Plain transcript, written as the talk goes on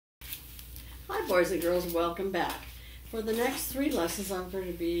Hi boys and girls, welcome back. For the next 3 lessons I'm going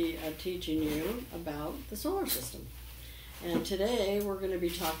to be teaching you about the solar system. And today we're going to be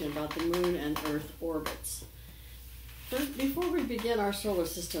talking about the moon and earth orbits. Before we begin our solar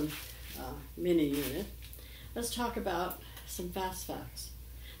system mini unit, let's talk about some fast facts.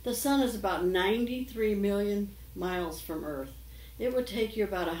 The sun is about 93 million miles from Earth. It would take you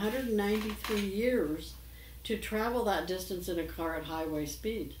about 193 years to travel that distance in a car at highway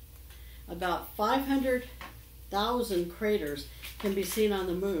speed. About 500,000 craters can be seen on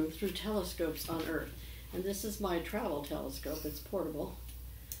the moon through telescopes on Earth. And this is my travel telescope. It's portable.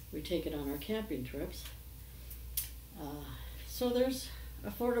 We take it on our camping trips. So there's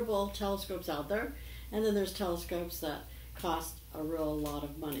affordable telescopes out there, and then there's telescopes that cost a real lot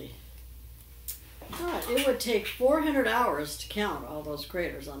of money. All right, it would take 400 hours to count all those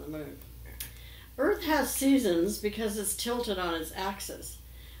craters on the moon. Earth has seasons because it's tilted on its axis,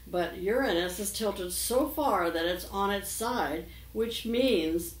 but Uranus is tilted so far that it's on its side, which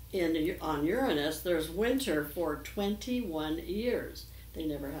means on Uranus there's winter for 21 years. They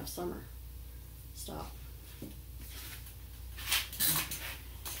never have summer. Stop.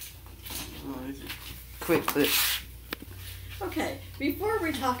 Quick clip. Okay, before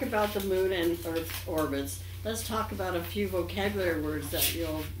we talk about the moon and Earth's orbits, let's talk about a few vocabulary words that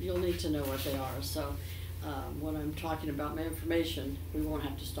you'll need to know what they are. So when I'm talking about my information, we won't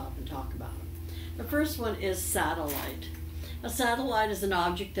have to stop and talk about them. The first one is satellite. A satellite is an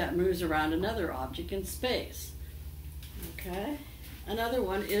object that moves around another object in space. Okay? Another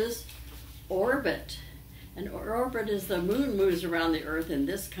one is orbit. An orbit is the moon moves around the Earth in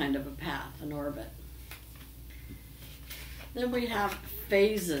this kind of a path, an orbit. Then we have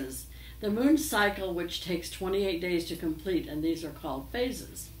phases. The moon cycle, which takes 28 days to complete, and these are called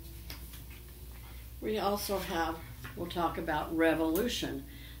phases. We also we'll talk about revolution.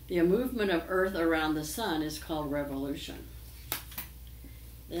 The movement of Earth around the sun is called revolution.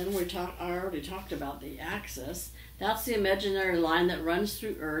 Then I already talked about the axis. That's the imaginary line that runs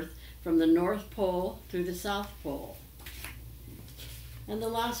through Earth from the North Pole through the South Pole. And the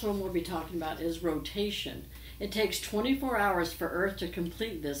last one we'll be talking about is rotation. It takes 24 hours for Earth to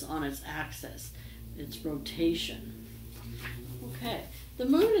complete this on its axis. It's rotation. Okay, the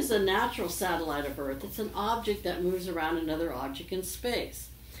moon is a natural satellite of Earth. It's an object that moves around another object in space.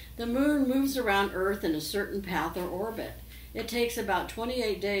 The moon moves around Earth in a certain path or orbit. It takes about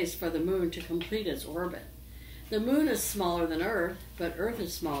 28 days for the moon to complete its orbit. The moon is smaller than Earth, but Earth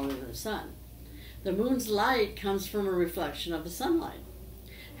is smaller than the sun. The moon's light comes from a reflection of the sunlight.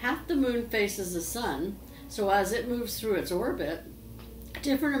 Half the moon faces the sun, so as it moves through its orbit, a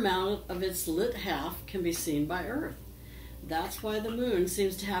different amount of its lit half can be seen by Earth. That's why the moon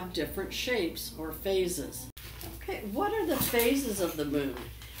seems to have different shapes or phases. Okay, what are the phases of the moon?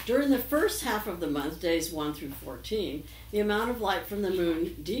 During the first half of the month, days 1 through 14, the amount of light from the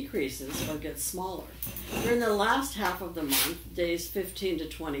moon decreases or gets smaller. During the last half of the month, days 15 to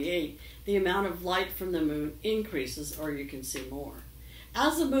 28, the amount of light from the moon increases or you can see more.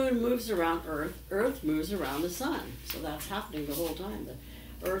 As the moon moves around Earth, Earth moves around the sun. So that's happening the whole time. The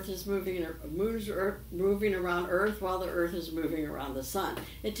Earth is moving around Earth while the Earth is moving around the sun.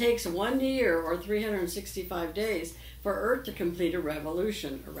 It takes 1 year or 365 days for Earth to complete a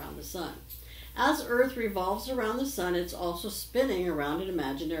revolution around the sun. As Earth revolves around the sun, it's also spinning around an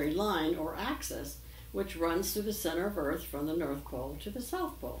imaginary line or axis, which runs through the center of Earth from the North Pole to the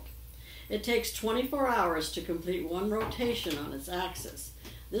South Pole. It takes 24 hours to complete one rotation on its axis.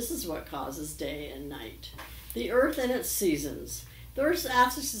 This is what causes day and night. The Earth and its seasons. The Earth's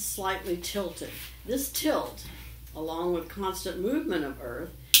axis is slightly tilted. This tilt, along with constant movement of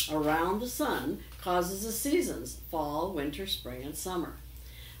Earth around the sun, causes the seasons: fall, winter, spring, and summer.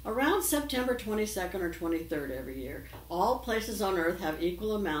 Around September 22nd or 23rd every year, all places on Earth have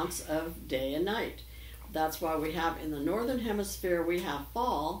equal amounts of day and night. That's why we have in the northern hemisphere we have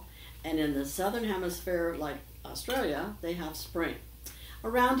fall, and in the southern hemisphere, like Australia, they have spring.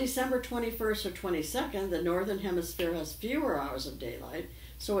 Around December 21st or 22nd, the northern hemisphere has fewer hours of daylight,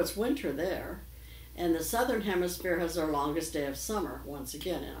 so it's winter there. And the southern hemisphere has their longest day of summer, once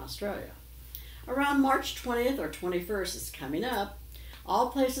again in Australia. Around March 20th or 21st, it's coming up, all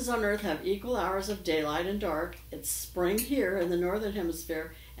places on Earth have equal hours of daylight and dark. It's spring here in the northern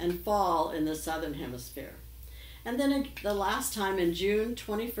hemisphere and fall in the southern hemisphere. And then the last time in June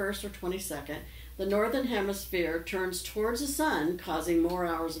 21st or 22nd, the northern hemisphere turns towards the sun, causing more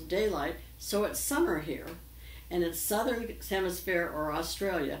hours of daylight, so it's summer here. And its southern hemisphere, or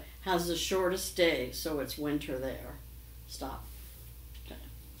Australia, has the shortest day, so it's winter there. Stop. Okay.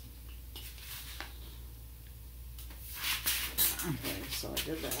 Okay, so I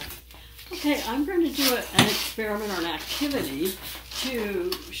did that. Okay, I'm going to do an experiment or an activity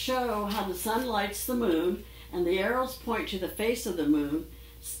to show how the sun lights the moon, and the arrows point to the face of the moon.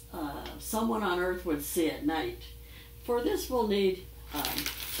 Someone on Earth would see at night. For this, we'll need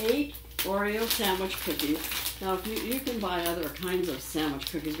 8 Oreo sandwich cookies. Now, if you can buy other kinds of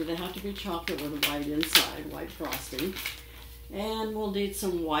sandwich cookies, but they have to be chocolate with white inside, white frosting. And we'll need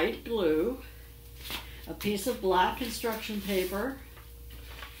some white glue, a piece of black construction paper,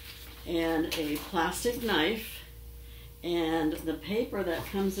 and a plastic knife, and the paper that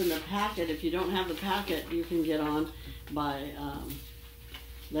comes in the packet. If you don't have the packet, you can get on by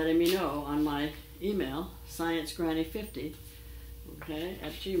letting me know on my email, ScienceGranny50, okay,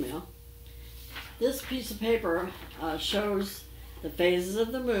 at Gmail. This piece of paper shows the phases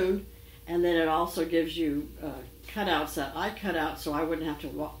of the moon, and then it also gives you cutouts that I cut out so I wouldn't have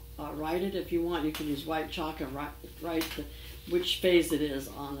to write it. If you want, you can use white chalk and write which phase it is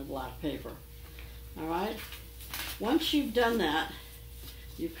on the black paper. All right? Once you've done that,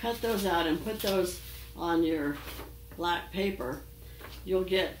 you cut those out and put those on your black paper. You'll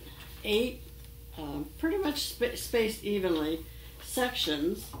get 8 pretty much spaced evenly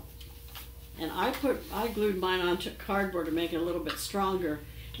sections, and I glued mine onto cardboard to make it a little bit stronger,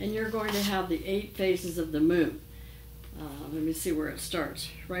 and you're going to have the 8 phases of the moon. Let me see where it starts.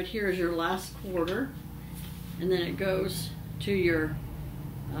 Right here is your last quarter, and then it goes to your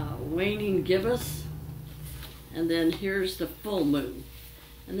waning gibbous, and then here's the full moon.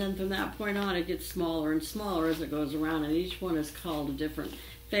 And then from that point on, it gets smaller and smaller as it goes around, and each one is called a different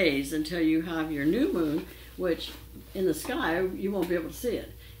phase until you have your new moon, which in the sky, you won't be able to see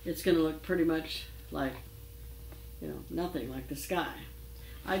it. It's going to look pretty much like, nothing like the sky.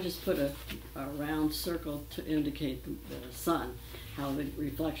 I just put a round circle to indicate the sun, how the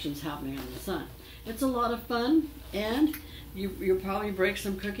reflection's happening on the sun. It's a lot of fun, and you'll probably break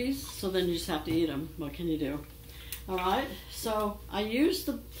some cookies, so then you just have to eat them. What can you do? All right, so I used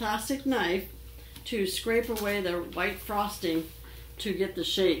the plastic knife to scrape away the white frosting to get the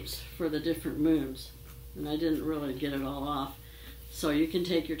shapes for the different moons, and I didn't really get it all off, so you can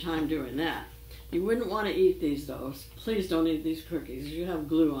take your time doing that. You wouldn't want to eat these, though. Please don't eat these cookies. You have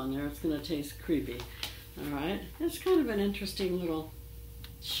glue on there. It's going to taste creepy. All right? It's kind of an interesting little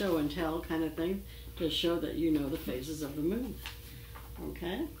show and tell kind of thing to show that you know the phases of the moon.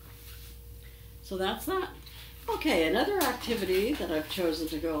 Okay? So that's that. Okay, another activity that I've chosen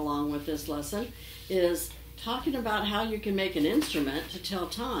to go along with this lesson is talking about how you can make an instrument to tell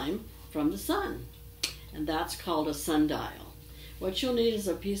time from the sun. And that's called a sundial. What you'll need is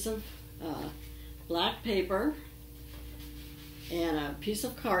a piece of black paper and a piece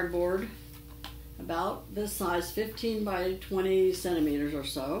of cardboard about this size, 15 by 20 centimeters or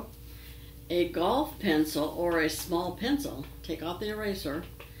so, a golf pencil or a small pencil, take off the eraser,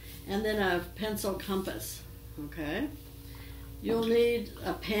 and then a pencil compass, okay? You'll need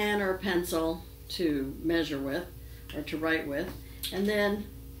a pen or a pencil to measure with or to write with, and then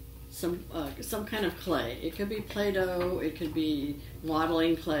some kind of clay. It could be Play-Doh, it could be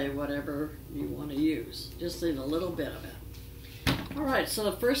modeling clay, whatever you want to use. Just need a little bit of it. All right, so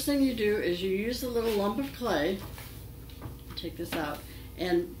the first thing you do is you use a little lump of clay, take this out,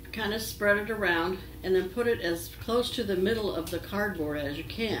 and kind of spread it around, and then put it as close to the middle of the cardboard as you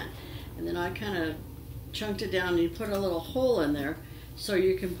can. And then I kind of chunked it down, and you put a little hole in there so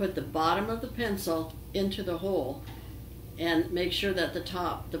you can put the bottom of the pencil into the hole and make sure that the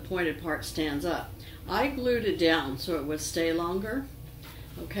top, the pointed part, stands up. I glued it down so it would stay longer.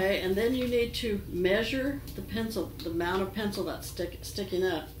 Okay, and then you need to measure the pencil, the amount of pencil that's sticking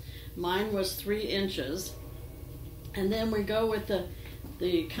up. Mine was 3 inches. And then we go with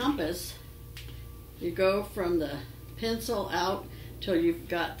the compass. You go from the pencil out till you've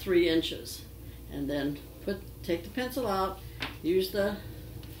got 3 inches. And then take the pencil out, use I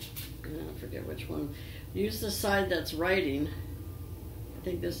forget which one, use the side that's writing, I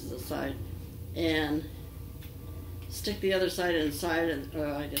think this is the side, and stick the other side inside, and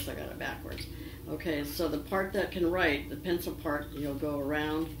I guess I got it backwards. Okay, so the part that can write, the pencil part, you'll go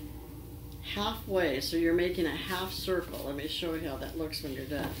around halfway, so you're making a half circle. Let me show you how that looks when you're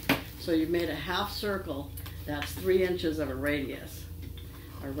done. So you've made a half circle, that's 3 inches of a radius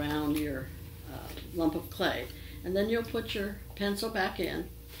around your lump of clay. And then you'll put your pencil back in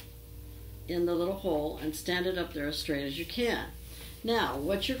the little hole and stand it up there as straight as you can. Now,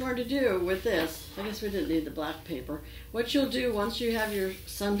 what you're going to do with this, I guess we didn't need the black paper. What you'll do once you have your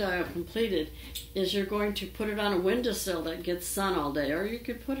sundial completed is you're going to put it on a windowsill that gets sun all day, or you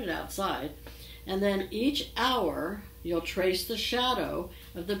could put it outside. And then each hour, you'll trace the shadow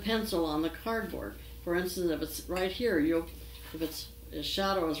of the pencil on the cardboard. For instance, if it's right here, if it's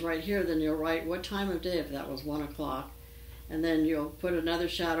shadow is right here, then you'll write what time of day, if that was 1 o'clock. And then you'll put another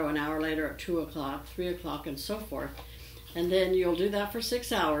shadow an hour later at 2 o'clock, 3 o'clock, and so forth. And then you'll do that for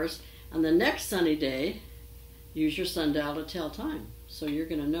 6 hours. On the next sunny day, use your sundial to tell time. So you're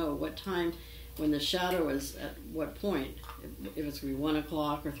going to know what time, when the shadow is at what point, if it's going to be 1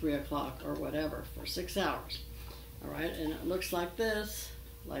 o'clock or 3 o'clock or whatever, for 6 hours. All right, and it looks like this,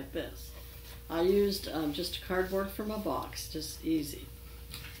 like this. I used just cardboard from a box, just easy.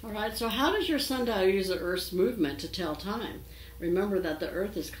 All right, so how does your sundial use the Earth's movement to tell time? Remember that the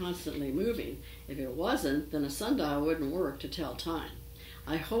Earth is constantly moving. If it wasn't, then a sundial wouldn't work to tell time.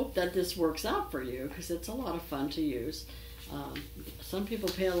 I hope that this works out for you because it's a lot of fun to use. Some people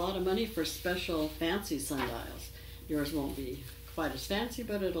pay a lot of money for special fancy sundials. Yours won't be quite as fancy,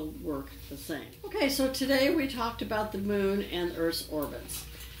 but it'll work the same. Okay, so today we talked about the moon and Earth's orbits.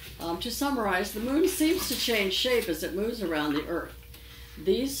 To summarize, the moon seems to change shape as it moves around the Earth.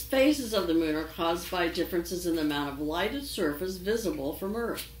 These phases of the moon are caused by differences in the amount of lighted surface visible from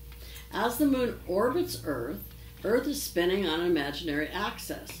Earth. As the moon orbits Earth, Earth is spinning on an imaginary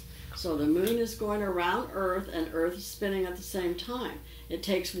axis. So the moon is going around Earth and Earth is spinning at the same time. It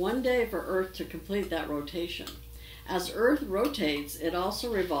takes 1 day for Earth to complete that rotation. As Earth rotates, it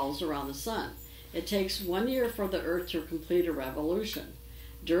also revolves around the sun. It takes 1 year for the Earth to complete a revolution.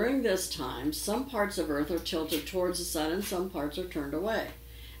 During this time, some parts of Earth are tilted towards the sun and some parts are turned away.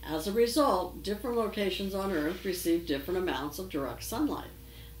 As a result, different locations on Earth receive different amounts of direct sunlight.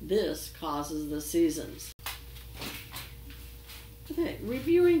 This causes the seasons. Okay,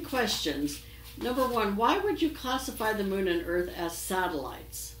 reviewing questions. Number 1, why would you classify the moon and Earth as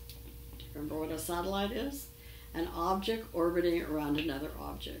satellites? Do you remember what a satellite is? An object orbiting around another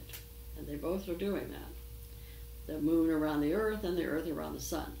object. And they both are doing that. The moon around the Earth and the Earth around the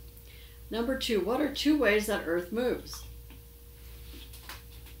sun. Number 2, what are 2 ways that Earth moves?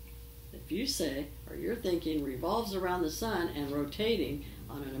 If you say, or you're thinking, revolves around the sun and rotating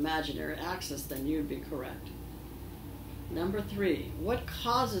on an imaginary axis, then you'd be correct. Number 3, what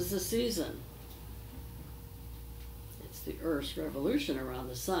causes the season? It's the Earth's revolution around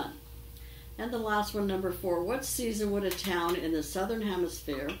the sun. And the last one, number 4, what season would a town in the southern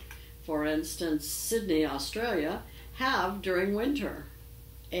hemisphere, for instance, Sydney, Australia, have during winter?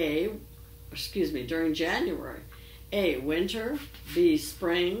 During January. A, winter, B,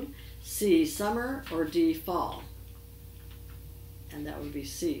 spring, C, summer, or D, fall? And that would be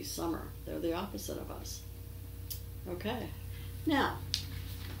C, summer. They're the opposite of us. Okay. Now,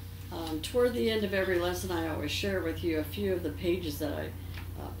 toward the end of every lesson, I always share with you a few of the pages that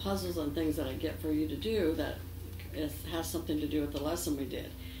puzzles and things that I get for you to do that has something to do with the lesson we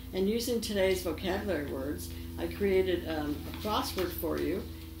did. And using today's vocabulary words, I created a crossword for you,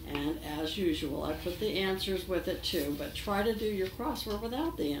 and as usual, I put the answers with it too, but try to do your crossword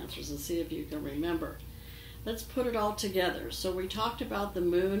without the answers and see if you can remember. Let's put it all together. So we talked about the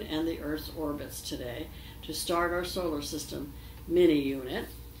moon and the Earth's orbits today to start our solar system mini unit.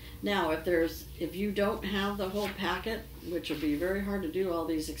 Now, if you don't have the whole packet, which will be very hard to do all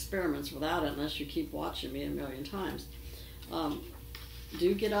these experiments without it unless you keep watching me a million times,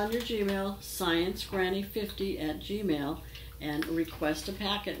 do get on your Gmail, ScienceGranny50@gmail, and request a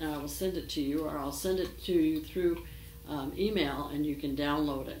packet, and I will send it to you, or I'll send it to you through email, and you can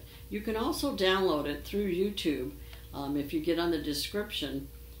download it. You can also download it through YouTube. If you get on the description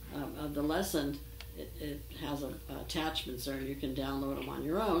of the lesson, it has attachments there, and you can download them on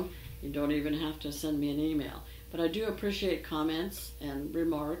your own. You don't even have to send me an email. But I do appreciate comments and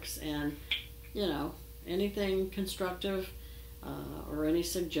remarks and, anything constructive or any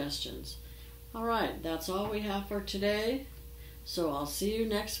suggestions. All right, that's all we have for today. So I'll see you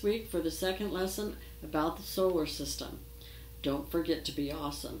next week for the second lesson about the solar system. Don't forget to be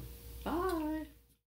awesome. Bye.